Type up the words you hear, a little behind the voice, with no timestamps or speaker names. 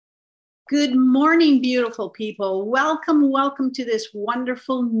Good morning, beautiful people. Welcome to this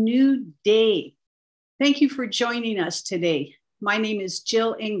wonderful new day. Thank you for joining us today. My name is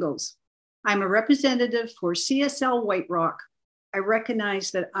Jill Ingalls. I'm a representative for CSL White Rock. I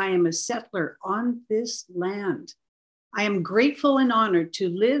recognize that I am a settler on this land. I am grateful and honored to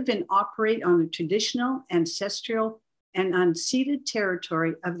live and operate on the traditional, ancestral, and unceded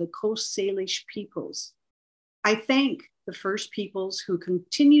territory of the Coast Salish peoples. I thank the First Peoples who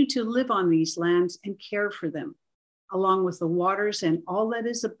continue to live on these lands and care for them, along with the waters and all that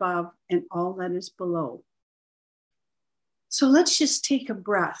is above and all that is below. So let's just take a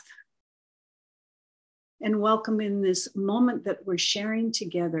breath and welcome in this moment that we're sharing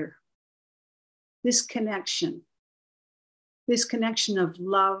together, this connection of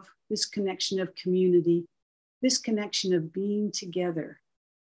love, this connection of community, this connection of being together.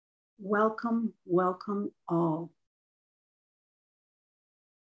 Welcome, welcome all.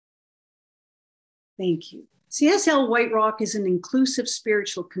 Thank you. CSL White Rock is an inclusive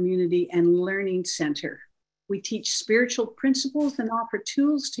spiritual community and learning center. We teach spiritual principles and offer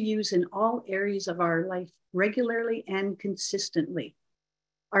tools to use in all areas of our life regularly and consistently.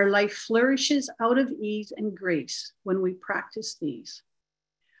 Our life flourishes out of ease and grace when we practice these.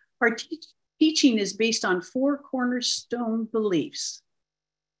 Our teaching is based on 4 cornerstone beliefs.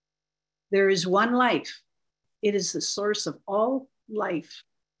 There is one life. It is the source of all life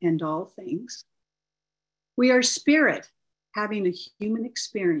and all things. We are spirit, having a human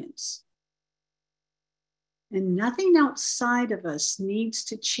experience. And nothing outside of us needs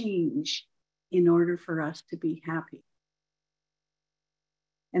to change in order for us to be happy.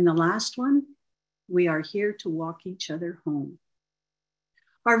 And the last one, we are here to walk each other home.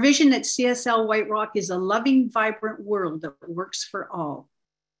 Our vision at CSL White Rock is a loving, vibrant world that works for all.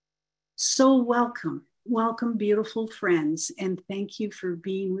 So welcome, beautiful friends, and thank you for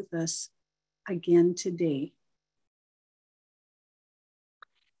being with us again today.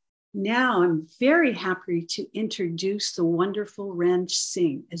 Now I'm very happy to introduce the wonderful Ranj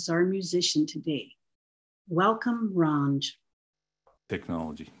Singh as our musician today. Welcome, Ranj.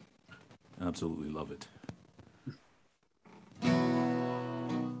 Technology. Absolutely love it.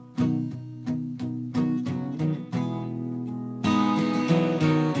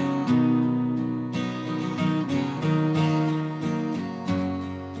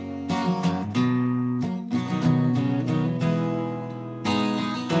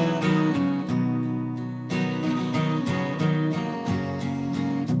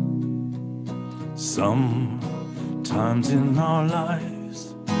 Sometimes in our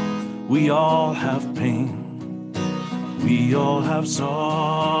lives, we all have pain, we all have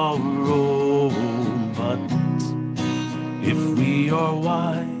sorrow, but if we are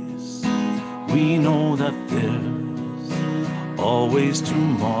wise, we know that there's always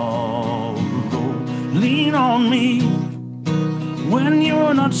tomorrow. Lean on me when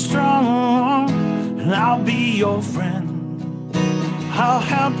you're not strong, and I'll be your friend. I'll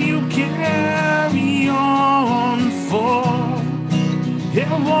help you carry on, for it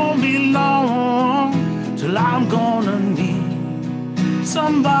won't be long till I'm gonna need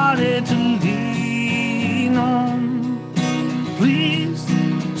somebody to lean on. Please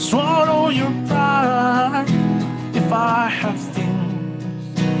swallow your pride if I have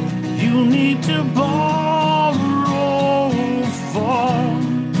things you need to borrow, for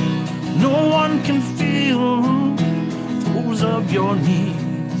no one can feel of your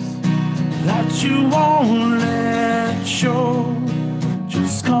needs that you won't let show.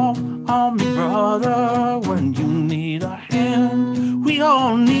 Just call on me, brother, when you need a hand. We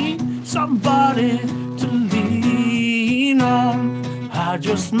all need somebody to lean on. I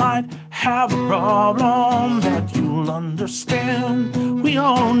just might have a problem that you'll understand. We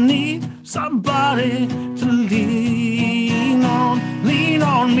all need somebody to lean on. Lean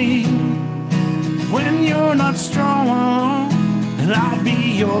on me when you're not strong, and I'll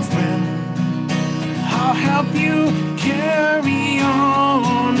be your friend. I'll help you carry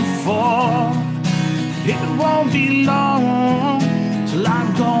on, for it won't be long till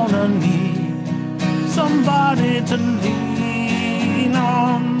I'm gonna need somebody to lean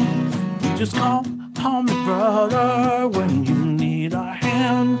on. You just call on me, brother, when you need a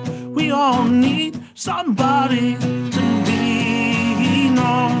hand. We all need somebody to lean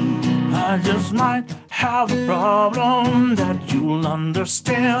on. I just might have a problem that you'll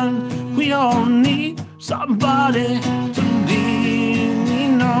understand. We all need somebody to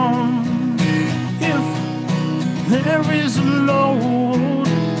lean on. If there is a load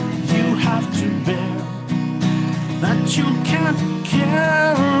you have to bear that you can't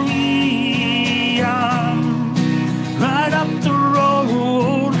carry on, right up the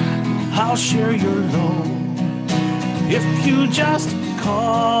road I'll I'll share your load. If you just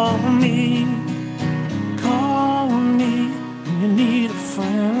call me when you need a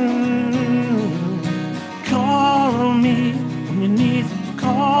friend. Call me when you need,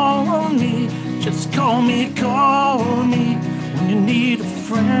 call me. Just call me when you need a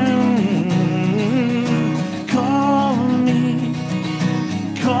friend. Call me,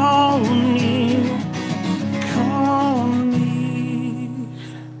 call me, call me.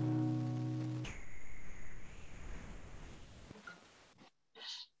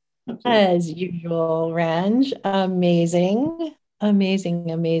 As usual, Ranj, amazing,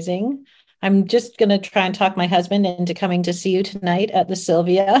 amazing, amazing. I'm just going to try and talk my husband into coming to see you tonight at the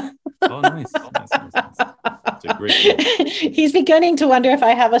Sylvia. Oh, nice. It's a great deal. He's beginning to wonder if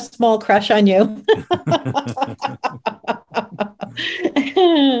I have a small crush on you.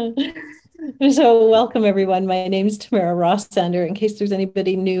 So welcome, everyone. My name is Tamara Rossander. In case there's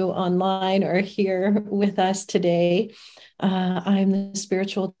anybody new online or here with us today, I'm the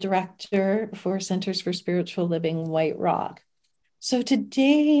spiritual director for Centers for Spiritual Living White Rock. So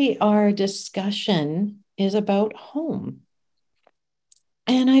today our discussion is about home.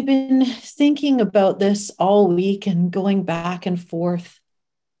 And I've been thinking about this all week and going back and forth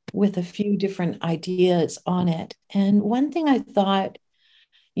with a few different ideas on it. And one thing I thought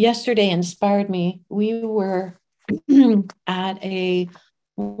yesterday inspired me. We were at a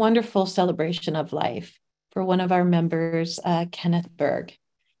wonderful celebration of life for one of our members, Kenneth Berg.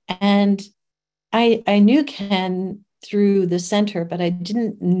 And I knew Ken through the center, but I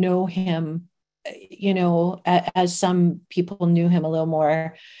didn't know him, as some people knew him a little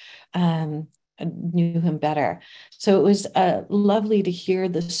more, knew him better. So it was lovely to hear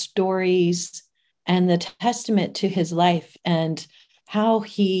the stories and the testament to his life and how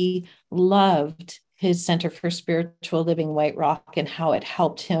he loved his Center for Spiritual Living White Rock and how it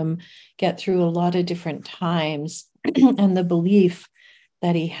helped him get through a lot of different times and the belief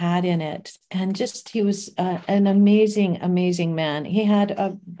that he had in it. And just, he was an amazing, amazing man. He had,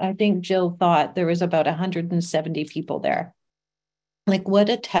 I think Jill thought there was about 170 people there. Like, what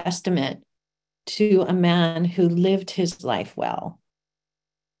a testament to a man who lived his life well.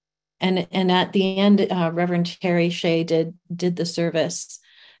 And at the end, Reverend Terry Shea did the service,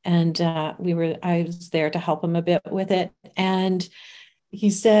 and I was there to help him a bit with it. And he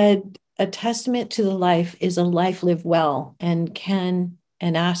said, a testament to the life is a life lived well, and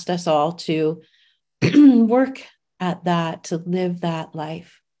asked us all to work at that, to live that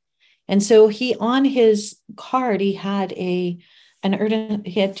life. And so he, on his card, he had he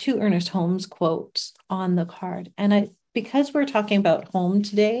had two Ernest Holmes quotes on the card. And because we're talking about home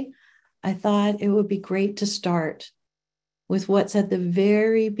today, I thought it would be great to start with what's at the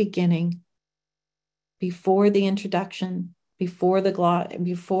very beginning, before the introduction, before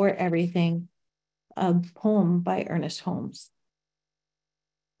everything, a poem by Ernest Holmes.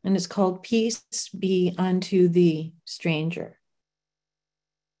 And it's called Peace Be Unto Thee, Stranger.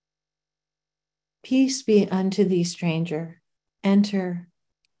 Peace be unto thee, stranger. Enter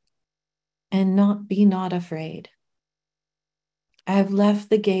and be not afraid. I have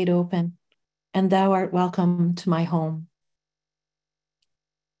left the gate open, and thou art welcome to my home.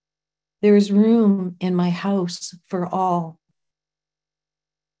 There is room in my house for all.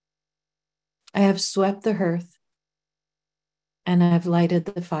 I have swept the hearth, and I have lighted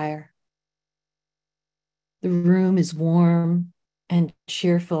the fire. The room is warm and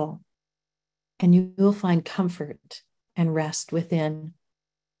cheerful, and you will find comfort and rest within.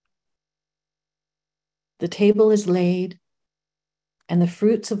 The table is laid, and the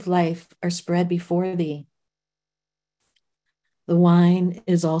fruits of life are spread before thee. The wine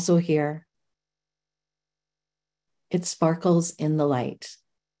is also here. It sparkles in the light.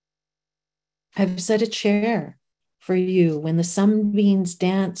 I've set a chair for you when the sunbeams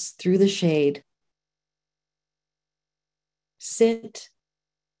dance through the shade. Sit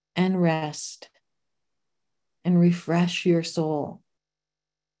and rest and refresh your soul.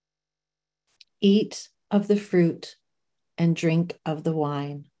 Eat of the fruit and drink of the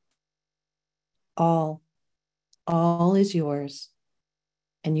wine. All is yours,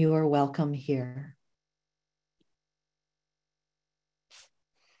 and you are welcome here.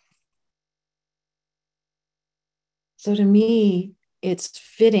 So to me, it's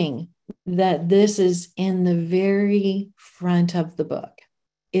fitting that this is in the very front of the book.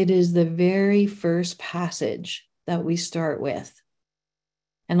 It is the very first passage that we start with.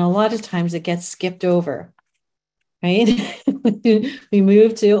 And a lot of times it gets skipped over, right? We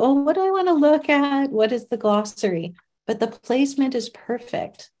move to, what do I want to look at? What is the glossary? But the placement is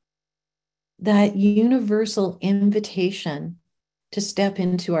perfect. That universal invitation to step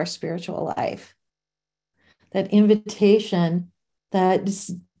into our spiritual life. That invitation, that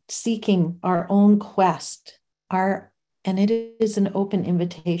is seeking our own quest, and it is an open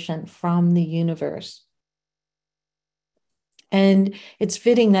invitation from the universe. And it's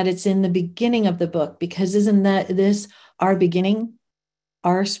fitting that it's in the beginning of the book, because isn't that this our beginning?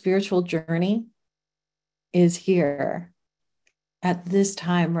 Our spiritual journey is here at this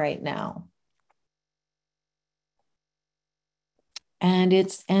time right now. And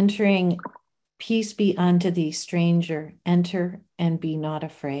it's entering, peace be unto thee, stranger, enter and be not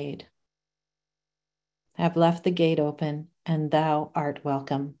afraid. I have left the gate open, and thou art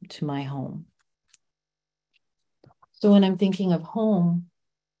welcome to my home. So when I'm thinking of home,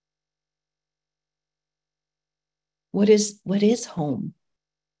 what is home?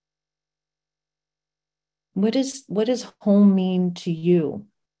 What does home mean to you?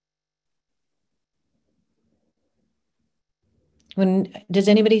 Does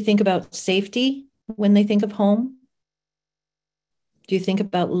anybody think about safety when they think of home? Do you think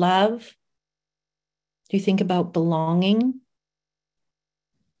about love? Do you think about belonging?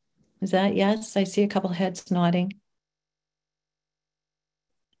 Is that yes? I see a couple heads nodding.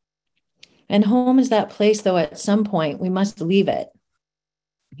 And home is that place, though, at some point we must leave it.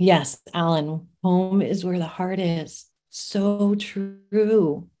 Yes, Alan, home is where the heart is. So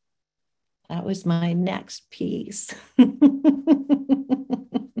true. That was my next piece.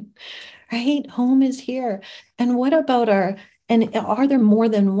 Right? Home is here. And what about and are there more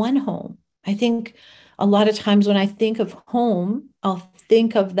than one home? I think a lot of times when I think of home, I'll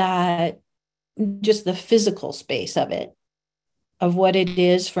think of that, just the physical space of it, of what it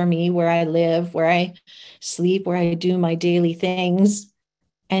is for me, where I live, where I sleep, where I do my daily things.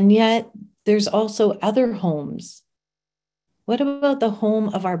 And yet there's also other homes. What about the home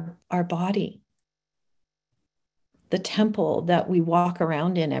of our body? The temple that we walk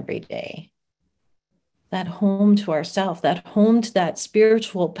around in every day? That home to ourself, that home to that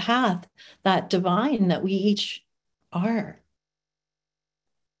spiritual path, that divine that we each are.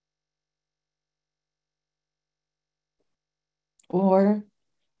 Or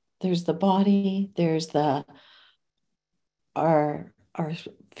there's the body, there's our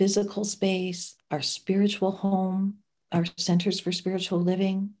physical space, our spiritual home, our centers for spiritual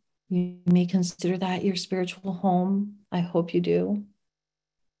living. You may consider that your spiritual home. I hope you do.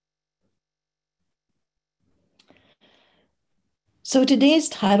 So today's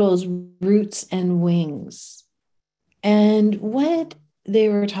title is Roots and Wings. And what they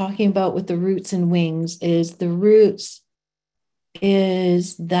were talking about with the roots and wings is the roots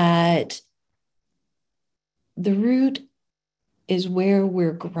is that the root is where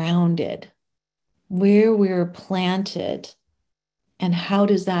we're grounded, where we're planted, and how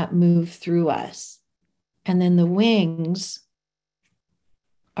does that move through us? And then the wings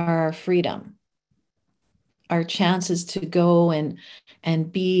are our freedom, our chances to go and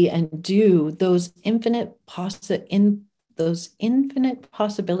be and do those infinite possibilities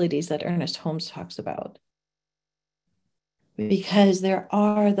that Ernest Holmes talks about. Because there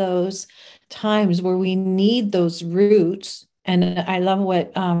are those times where we need those roots. And I love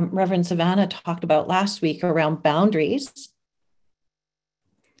what Reverend Savannah talked about last week around boundaries.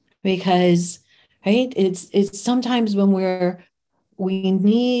 Because, right, it's sometimes when we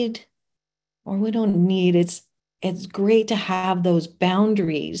need, or we don't need, it's great to have those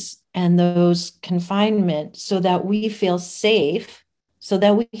boundaries and those confinement so that we feel safe, so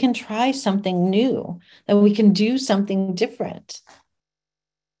that we can try something new, that we can do something different.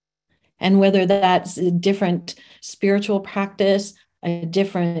 And whether that's a different spiritual practice, a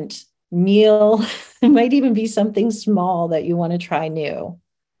different meal, it might even be something small that you want to try new.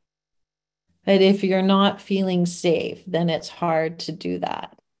 But if you're not feeling safe, then it's hard to do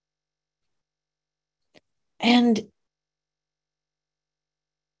that. And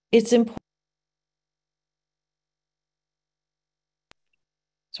it's important.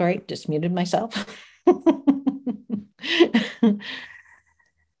 Sorry, just muted myself.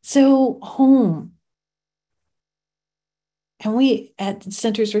 So home. And we at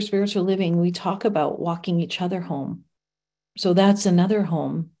Centers for Spiritual Living, we talk about walking each other home. So that's another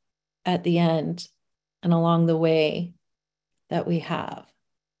home at the end and along the way that we have,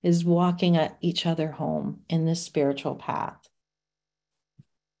 is walking at each other home in this spiritual path.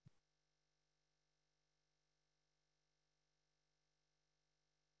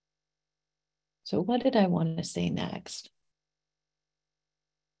 So what did I want to say next?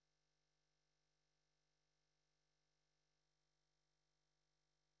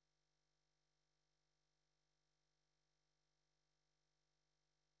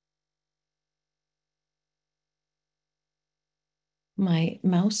 my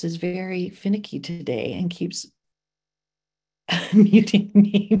mouse is very finicky today and keeps muting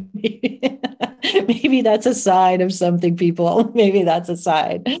me. Maybe that's a sign of something, people. Maybe that's a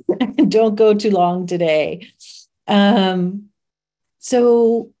sign. Don't go too long today.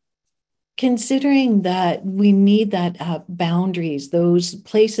 So considering that we need that boundaries, those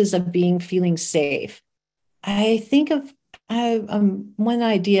places of feeling safe, I think of one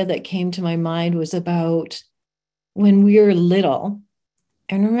idea that came to my mind was about when we were little.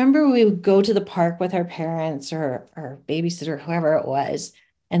 And remember, we would go to the park with our parents or our babysitter, whoever it was,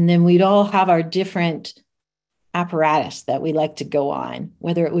 and then we'd all have our different apparatus that we like to go on,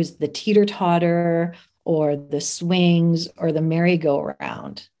 whether it was the teeter-totter or the swings or the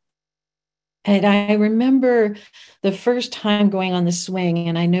merry-go-round. And I remember the first time going on the swing,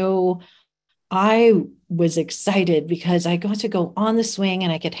 and I know I was excited because I got to go on the swing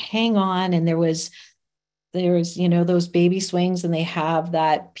and I could hang on, and there's those baby swings, and they have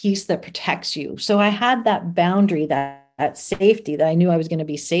that piece that protects you. So I had that boundary, that safety that I knew I was going to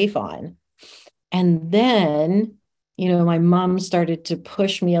be safe on. And then, my mom started to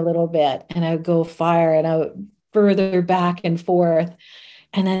push me a little bit, and I would go fire and I would further back and forth.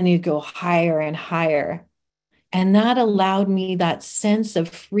 And then you'd go higher and higher. And that allowed me that sense of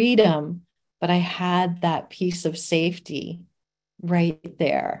freedom, but I had that piece of safety right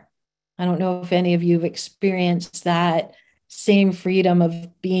there. I don't know if any of you have experienced that same freedom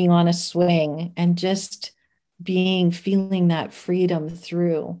of being on a swing and just feeling that freedom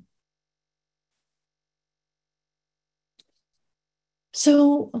through.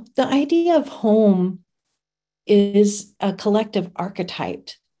 So the idea of home is a collective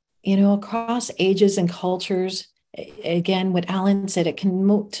archetype, across ages and cultures. Again, what Alan said, it can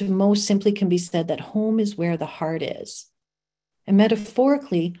most simply can be said that home is where the heart is. And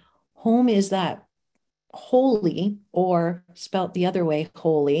metaphorically, home is that holy, or spelt the other way,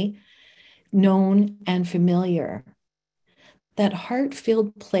 holy, known and familiar. That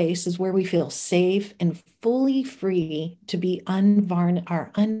heart-filled place is where we feel safe and fully free to be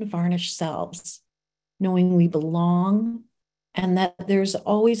our unvarnished selves, knowing we belong and that there's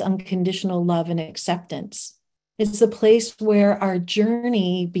always unconditional love and acceptance. It's the place where our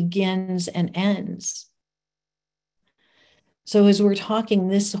journey begins and ends. So as we're talking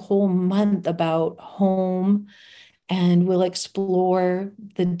this whole month about home, and we'll explore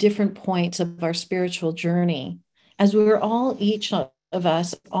the different points of our spiritual journey, as we're all, each of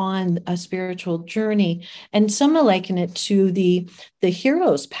us, on a spiritual journey, and some liken it to the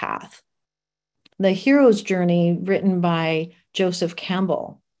hero's path, the hero's journey written by Joseph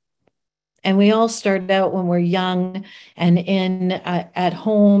Campbell. And we all start out when we're young and at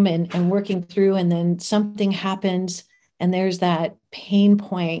home and working through, and then something happens, and there's that pain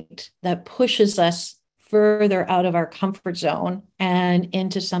point that pushes us further out of our comfort zone and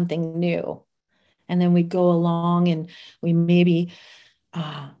into something new. And then we go along and we maybe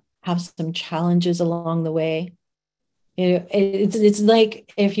have some challenges along the way. It's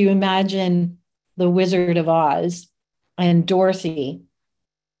like if you imagine the Wizard of Oz and Dorothy,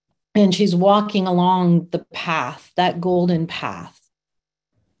 and she's walking along the path, that golden path,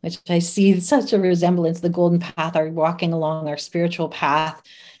 which I see such a resemblance. The golden path are walking along our spiritual path.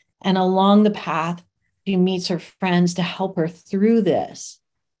 And along the path, she meets her friends to help her through this.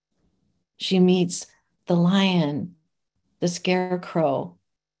 She meets the lion, the scarecrow,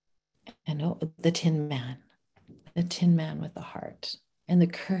 and the Tin Man with the heart, and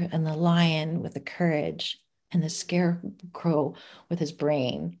the lion with the courage, and the scarecrow with his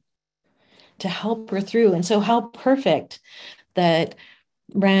brain to help her through. And so how perfect that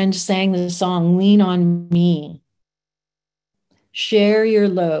Ranj sang the song, "Lean on Me. Share your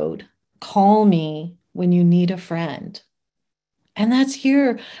load. Call me when you need a friend." And that's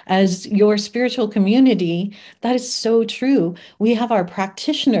here as your spiritual community. That is so true. We have our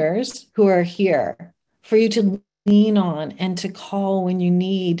practitioners who are here for you to lean on and to call when you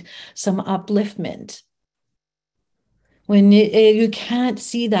need some upliftment. When you can't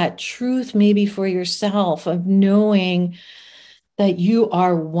see that truth maybe for yourself, of knowing that you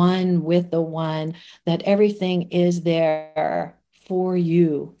are one with the one, that everything is there for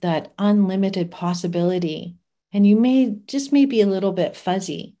you, that unlimited possibility. And you may be a little bit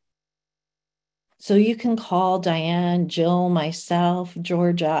fuzzy. So you can call Diane, Jill, myself,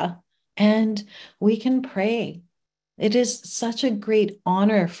 Georgia, and we can pray. It is such a great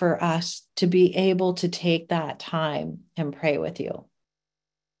honor for us to be able to take that time and pray with you.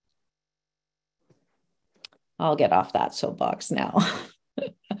 I'll get off that soapbox now.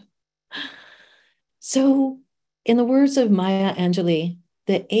 So, in the words of Maya Angelou,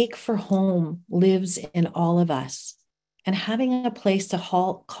 the ache for home lives in all of us. And having a place to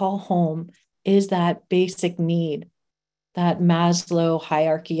call home is that basic need, that Maslow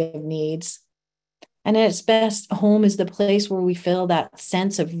hierarchy of needs. And at its best, home is the place where we feel that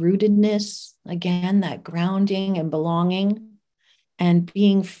sense of rootedness, again, that grounding and belonging, and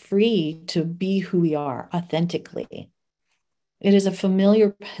being free to be who we are authentically. It is a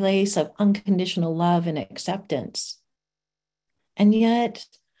familiar place of unconditional love and acceptance. And yet,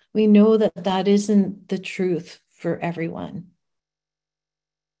 we know that that isn't the truth for everyone.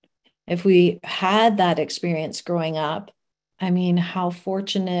 If we had that experience growing up, I mean, how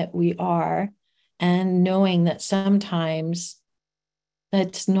fortunate we are, and knowing that sometimes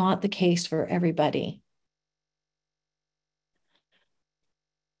that's not the case for everybody.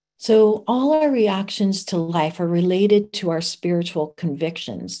 So all our reactions to life are related to our spiritual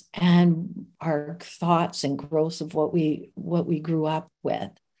convictions and our thoughts and growth of what we grew up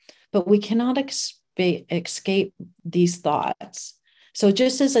with. But we cannot escape these thoughts. So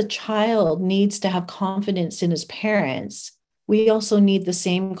just as a child needs to have confidence in his parents, we also need the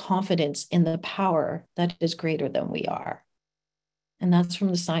same confidence in the power that is greater than we are. And that's from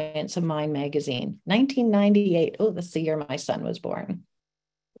the Science of Mind magazine, 1998. Oh, that's the year my son was born.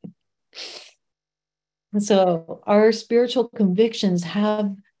 And so our spiritual convictions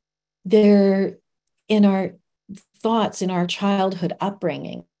have their, in our thoughts, in our childhood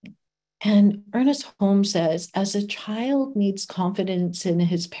upbringing. And Ernest Holmes says, as a child needs confidence in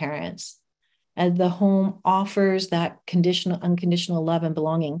his parents, as the home offers that unconditional love and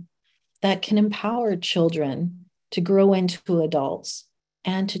belonging that can empower children to grow into adults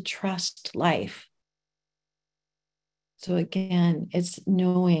and to trust life. So again, it's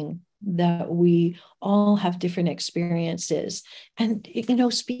knowing that we all have different experiences. And,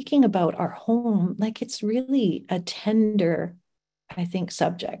 speaking about our home, like it's really a tender, I think,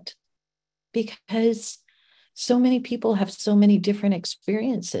 subject, because so many people have so many different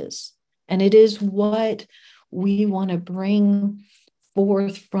experiences. And it is what we want to bring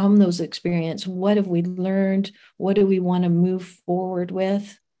forth from those experiences. What have we learned? What do we want to move forward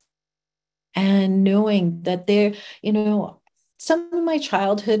with? And knowing that some of my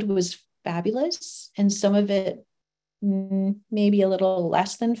childhood was fabulous and some of it maybe a little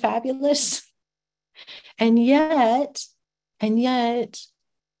less than fabulous. And yet,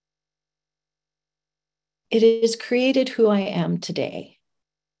 it has created who I am today.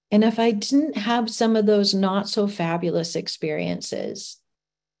 And if I didn't have some of those not so fabulous experiences,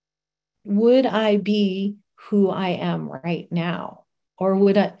 would I be who I am right now? Or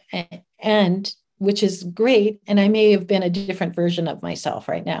would I, and which is great, and I may have been a different version of myself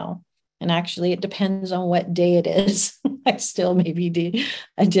right now. And actually, it depends on what day it is. I still maybe do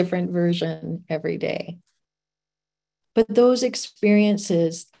a different version every day. But those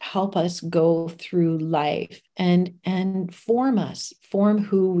experiences help us go through life and form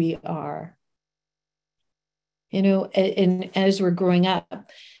who we are. And as we're growing up,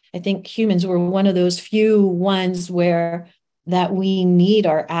 I think humans were one of those few ones where that we need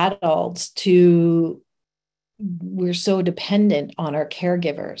our adults to, we're so dependent on our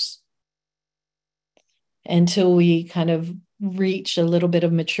caregivers until we kind of reach a little bit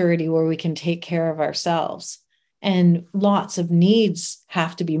of maturity where we can take care of ourselves. And lots of needs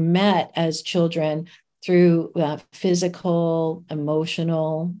have to be met as children through physical,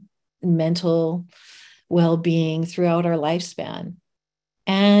 emotional, mental well-being throughout our lifespan.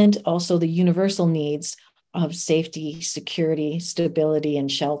 And also the universal needs of safety, security, stability, and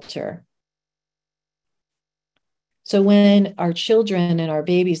shelter. So when our children and our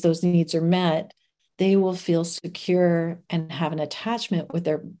babies, those needs are met, they will feel secure and have an attachment with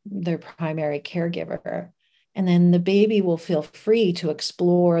their primary caregiver. And then the baby will feel free to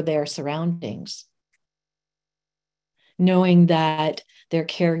explore their surroundings, knowing that their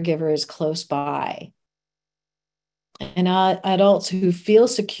caregiver is close by. And adults who feel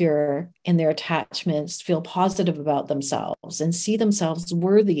secure in their attachments feel positive about themselves and see themselves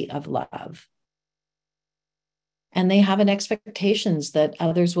worthy of love. And they have an expectations that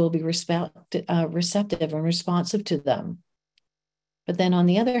others will be receptive and responsive to them. But then on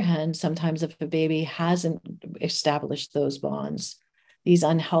the other hand, sometimes if a baby hasn't established those bonds, these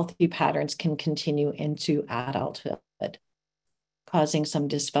unhealthy patterns can continue into adulthood, causing some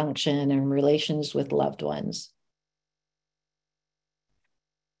dysfunction in relations with loved ones.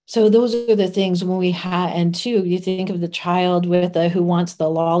 So those are the things when we have, and two, you think of the child with who wants the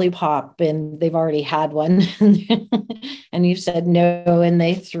lollipop and they've already had one and you said no, and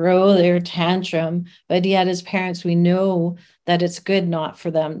they throw their tantrum, but yet as parents, we know that it's good not for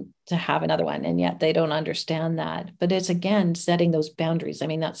them to have another one. And yet they don't understand that. But it's again, setting those boundaries. I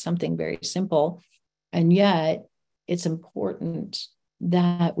mean, that's something very simple. And yet it's important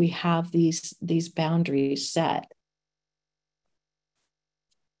that we have these boundaries set.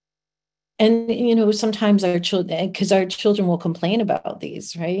 And, you know, sometimes our children, because our children will complain about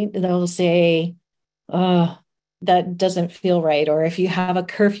these, right? They'll say, oh, that doesn't feel right. Or if you have a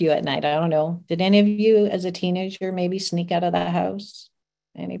curfew at night, I don't know. Did any of you as a teenager maybe sneak out of the house?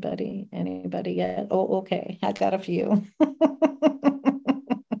 Anybody yet? Oh, okay. I got a few.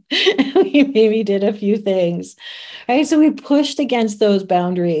 We maybe did a few things, right? So we pushed against those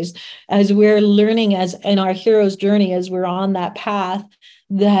boundaries as we're learning, as in our hero's journey, as we're on that path,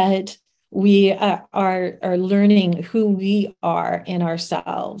 that we are learning who we are in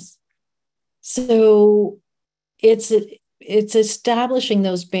ourselves. So it's establishing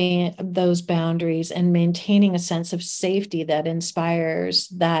those boundaries and maintaining a sense of safety that inspires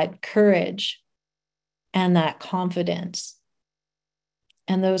that courage and that confidence,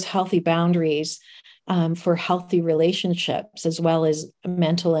 and those healthy boundaries for healthy relationships, as well as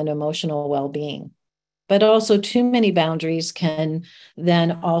mental and emotional well-being. But also too many boundaries can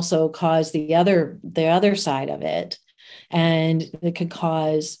then also cause the other side of it. And it could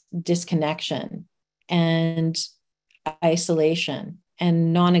cause disconnection and isolation,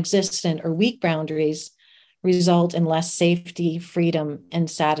 and non-existent or weak boundaries result in less safety, freedom, and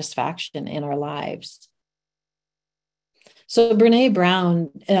satisfaction in our lives. So Brené Brown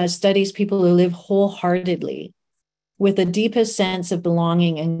studies people who live wholeheartedly with the deepest sense of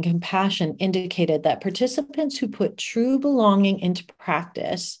belonging and compassion, indicated that participants who put true belonging into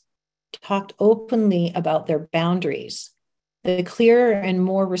practice talked openly about their boundaries. The clearer and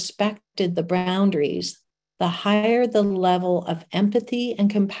more respected the boundaries, the higher the level of empathy and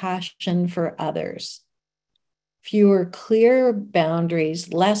compassion for others. Fewer clear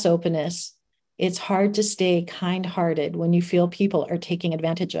boundaries, less openness. It's hard to stay kind-hearted when you feel people are taking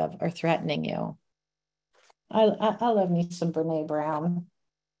advantage of or threatening you. I love me some Brené Brown.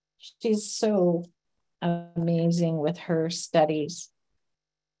 She's so amazing with her studies.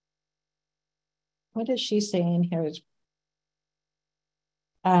 What does she say in here?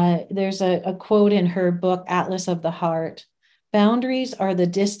 There's a quote in her book, Atlas of the Heart. Boundaries are the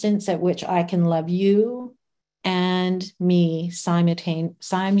distance at which I can love you and me simultaneously.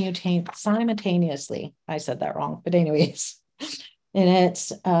 I said that wrong, but anyways. And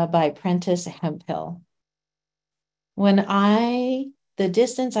it's by Prentice Hemphill. The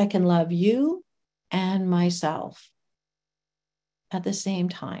distance I can love you and myself at the same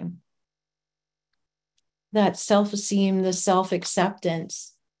time. That self-esteem, the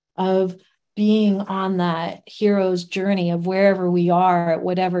self-acceptance of being on that hero's journey of wherever we are at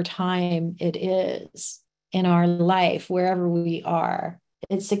whatever time it is in our life, wherever we are.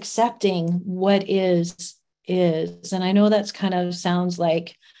 It's accepting what is. And I know that's kind of sounds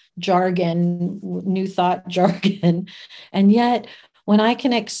like jargon, new thought jargon. And yet, when I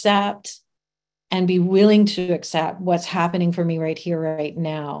can accept and be willing to accept what's happening for me right here, right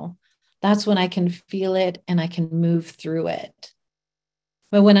now, that's when I can feel it and I can move through it.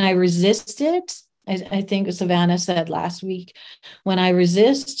 But when I resist it, I think Savannah said last week, when I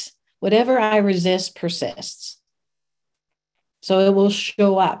resist, whatever I resist persists. So it will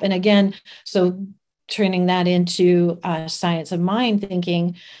show up. And again, so turning that into science of mind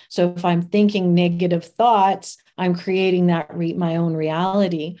thinking. So if I'm thinking negative thoughts, I'm creating that my own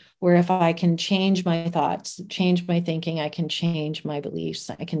reality, where if I can change my thoughts, change my thinking, I can change my beliefs,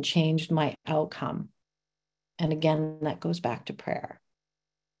 I can change my outcome. And again, that goes back to prayer.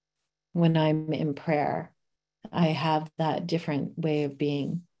 When I'm in prayer, I have that different way of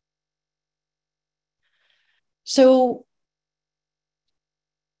being. So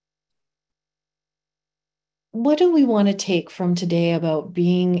what do we want to take from today about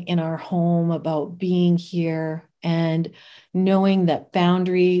being in our home, about being here, and knowing that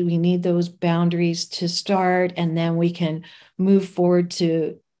we need those boundaries to start, and then we can move forward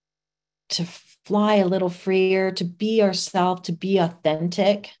to fly a little freer, to be ourselves, to be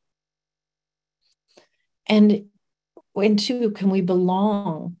authentic. And when too, can we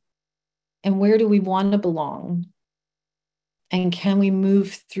belong? And where do we want to belong? And can we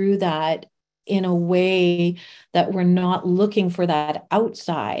move through that in a way that we're not looking for that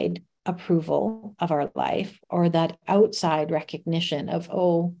outside approval of our life, or that outside recognition of,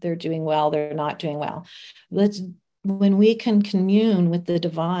 oh, they're doing well, they're not doing well. When we can commune with the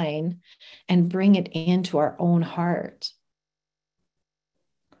divine and bring it into our own heart,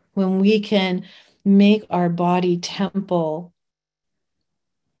 when we can make our body temple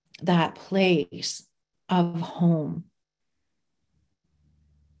that place of home,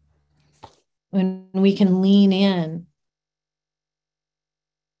 when we can lean in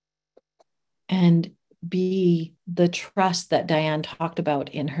and be the trust that Diane talked about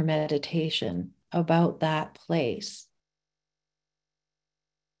in her meditation, about that place.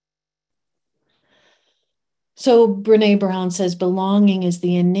 So Brene Brown says, belonging is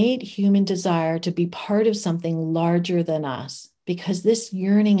the innate human desire to be part of something larger than us. Because this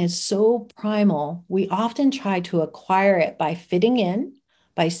yearning is so primal, we often try to acquire it by fitting in,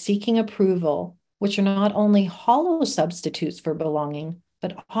 by seeking approval, which are not only hollow substitutes for belonging,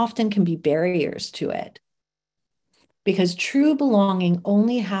 but often can be barriers to it. Because true belonging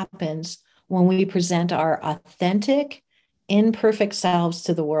only happens when we present our authentic, imperfect selves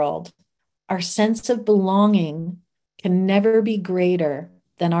to the world. Our sense of belonging can never be greater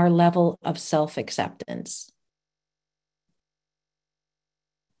than our level of self-acceptance.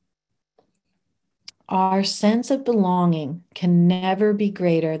 Our sense of belonging can never be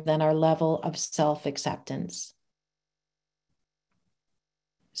greater than our level of self-acceptance.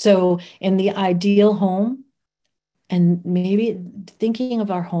 So in the ideal home, and maybe thinking of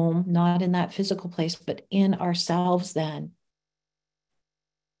our home, not in that physical place, but in ourselves then,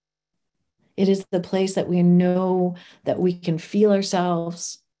 it is the place that we know that we can feel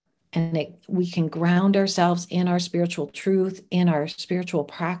ourselves, and we can ground ourselves in our spiritual truth, in our spiritual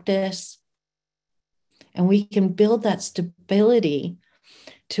practice. And we can build that stability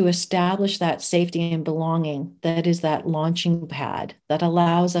to establish that safety and belonging that is that launching pad that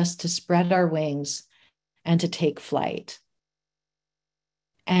allows us to spread our wings and to take flight.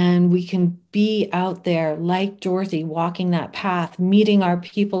 And we can be out there like Dorothy, walking that path, meeting our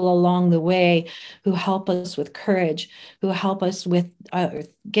people along the way who help us with courage, who help us with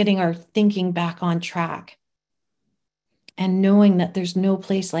getting our thinking back on track, and knowing that there's no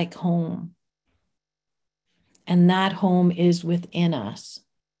place like home. And that home is within us.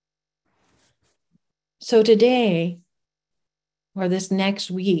 So today, or this next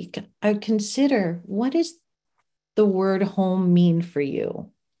week, I would consider, what does the word home mean for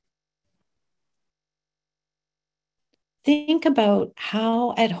you? Think about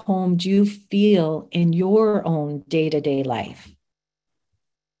how at home do you feel in your own day-to-day life?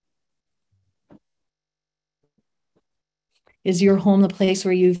 Is your home the place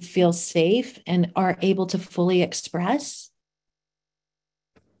where you feel safe and are able to fully express?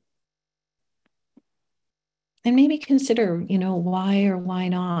 And maybe consider, why or why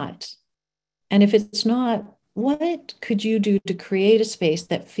not? And if it's not, what could you do to create a space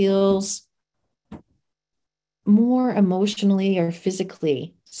that feels more emotionally or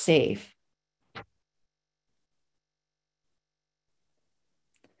physically safe?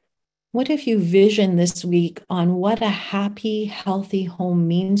 What if you vision this week on what a happy, healthy home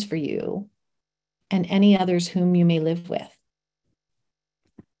means for you and any others whom you may live with?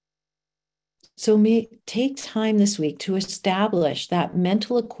 So take time this week to establish that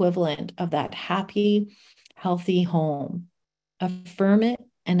mental equivalent of that happy, healthy home. Affirm it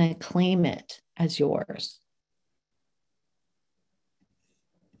and acclaim it as yours.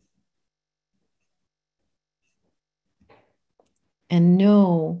 And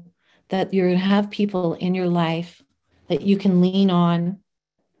know that you're going to have people in your life that you can lean on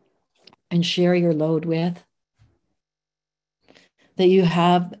and share your load with. That you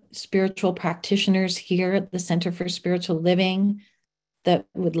have spiritual practitioners here at the Center for Spiritual Living that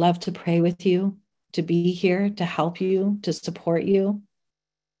would love to pray with you, to be here, to help you, to support you.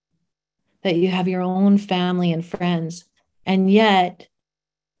 That you have your own family and friends. And yet,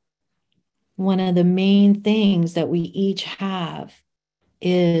 one of the main things that we each have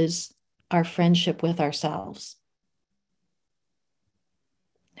is our friendship with ourselves.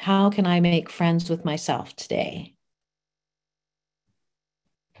 How can I make friends with myself today?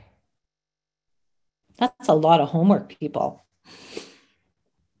 That's a lot of homework, people.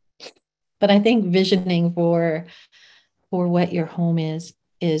 But I think visioning for what your home is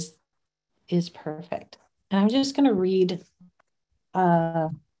perfect. And I'm just going to read a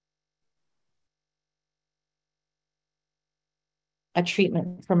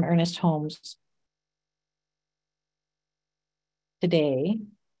treatment from Ernest Holmes today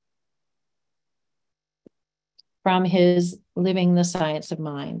from his Living the Science of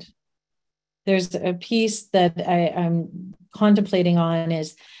Mind. There's a piece that I'm contemplating on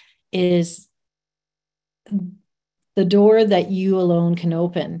is the door that you alone can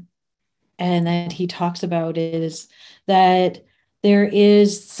open. And that he talks about is that there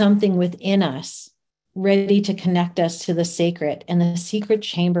is something within us ready to connect us to the sacred and the secret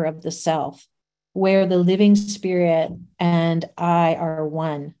chamber of the self, where the living spirit and I are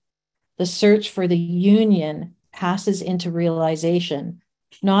one. The search for the union passes into realization,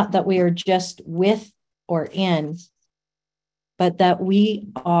 not that we are just with or in, but that we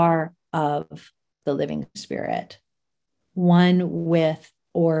are of. the living spirit. One with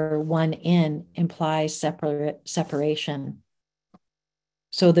or one in implies separation.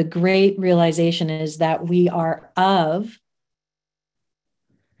 So the great realization is that we are of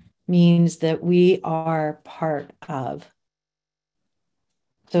means that we are part of.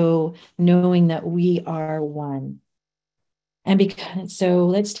 So knowing that we are one. And so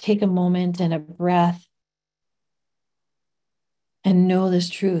let's take a moment and a breath and know this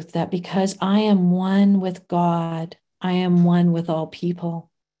truth that because I am one with God, I am one with all people.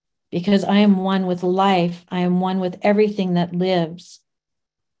 Because I am one with life, I am one with everything that lives.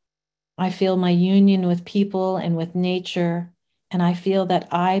 I feel my union with people and with nature, and I feel that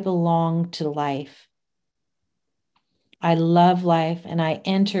I belong to life. I love life, and I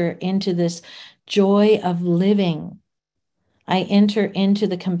enter into this joy of living. I enter into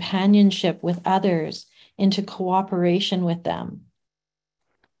the companionship with others, into cooperation with them.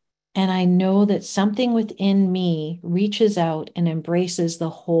 And I know that something within me reaches out and embraces the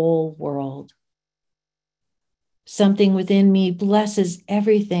whole world. Something within me blesses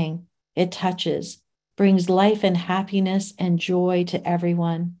everything it touches, brings life and happiness and joy to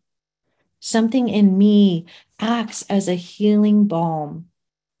everyone. Something in me acts as a healing balm,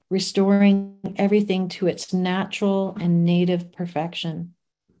 restoring everything to its natural and native perfection.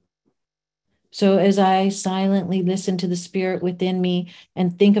 So as I silently listen to the spirit within me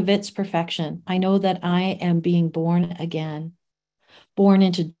and think of its perfection, I know that I am being born again, born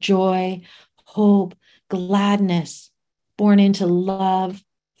into joy, hope, gladness, born into love,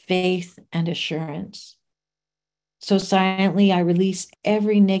 faith, and assurance. So silently, I release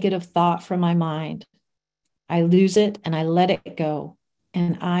every negative thought from my mind. I lose it and I let it go.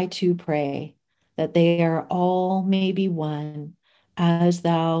 And I too pray that they are all maybe one, as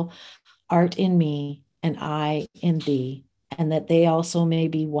thou art in me and I in thee, and that they also may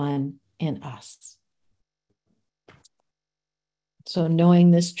be one in us. So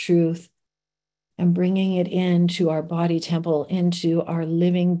knowing this truth and bringing it into our body temple, into our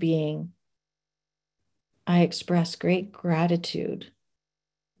living being, I express great gratitude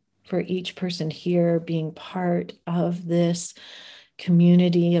for each person here being part of this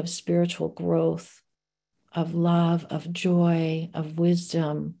community of spiritual growth, of love, of joy, of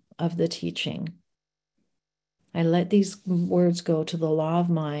wisdom, of the teaching. I let these words go to the law of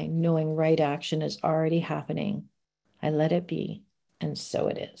mind, knowing right action is already happening. I let it be, and so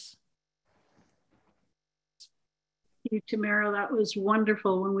it is. Thank you, Tamara. That was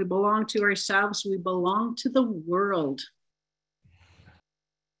wonderful. When we belong to ourselves, we belong to the world.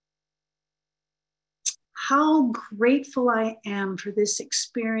 How grateful I am for this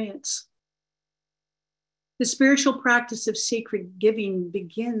experience. The spiritual practice of sacred giving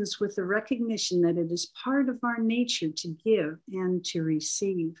begins with the recognition that it is part of our nature to give and to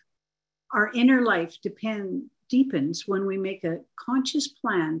receive. Our inner life deepens when we make a conscious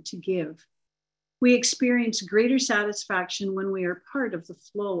plan to give. We experience greater satisfaction when we are part of the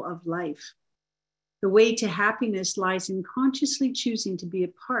flow of life. The way to happiness lies in consciously choosing to be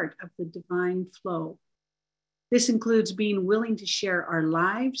a part of the divine flow. This includes being willing to share our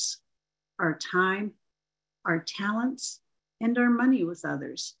lives, our time, our talents, and our money with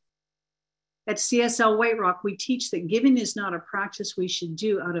others. At CSL White Rock, we teach that giving is not a practice we should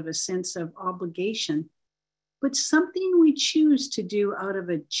do out of a sense of obligation, but something we choose to do out of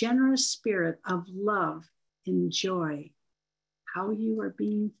a generous spirit of love and joy. How you are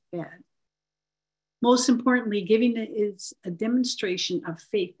being fed. Most importantly, giving is a demonstration of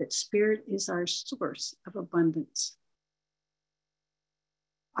faith that spirit is our source of abundance.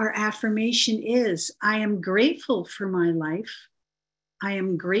 Our affirmation is, I am grateful for my life. I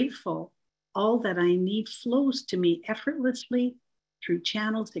am grateful. All that I need flows to me effortlessly through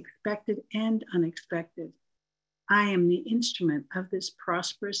channels expected and unexpected. I am the instrument of this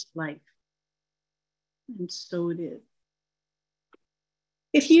prosperous life. And so it is.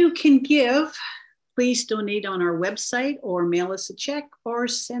 If you can give, please donate on our website or mail us a check or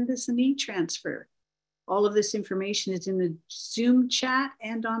send us an e-transfer. All of this information is in the Zoom chat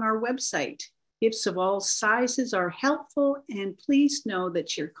and on our website. Gifts of all sizes are helpful, and please know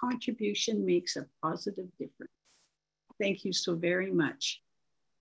that your contribution makes a positive difference. Thank you so very much.